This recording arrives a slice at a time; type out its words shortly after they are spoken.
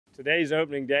today's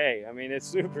opening day. I mean, it's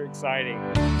super exciting.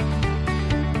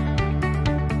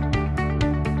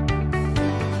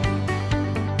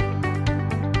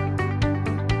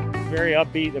 Very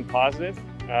upbeat and positive.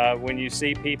 When you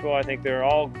see people, I think they're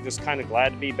all just kind of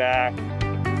glad to be back.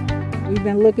 We've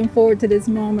been looking forward to this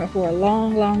moment for a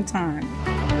long, long time.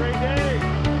 Great day.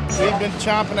 We've been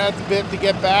chomping at the bit to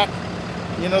get back.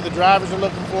 You know, the drivers are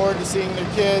looking forward to seeing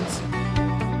their kids.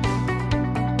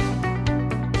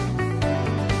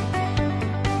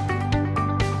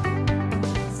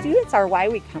 Students are why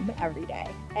we come every day,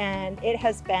 and it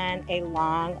has been a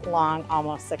long,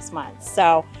 almost 6 months.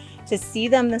 So to see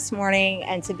them this morning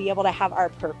and to be able to have our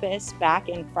purpose back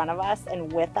in front of us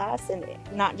and with us, and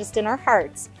not just in our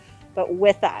hearts, but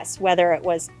with us, whether it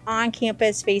was on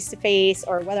campus face-to-face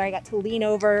or whether I got to lean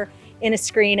over in a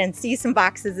screen and see some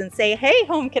boxes and say, hey,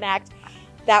 Home Connect,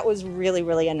 that was really,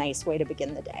 really a nice way to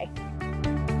begin the day.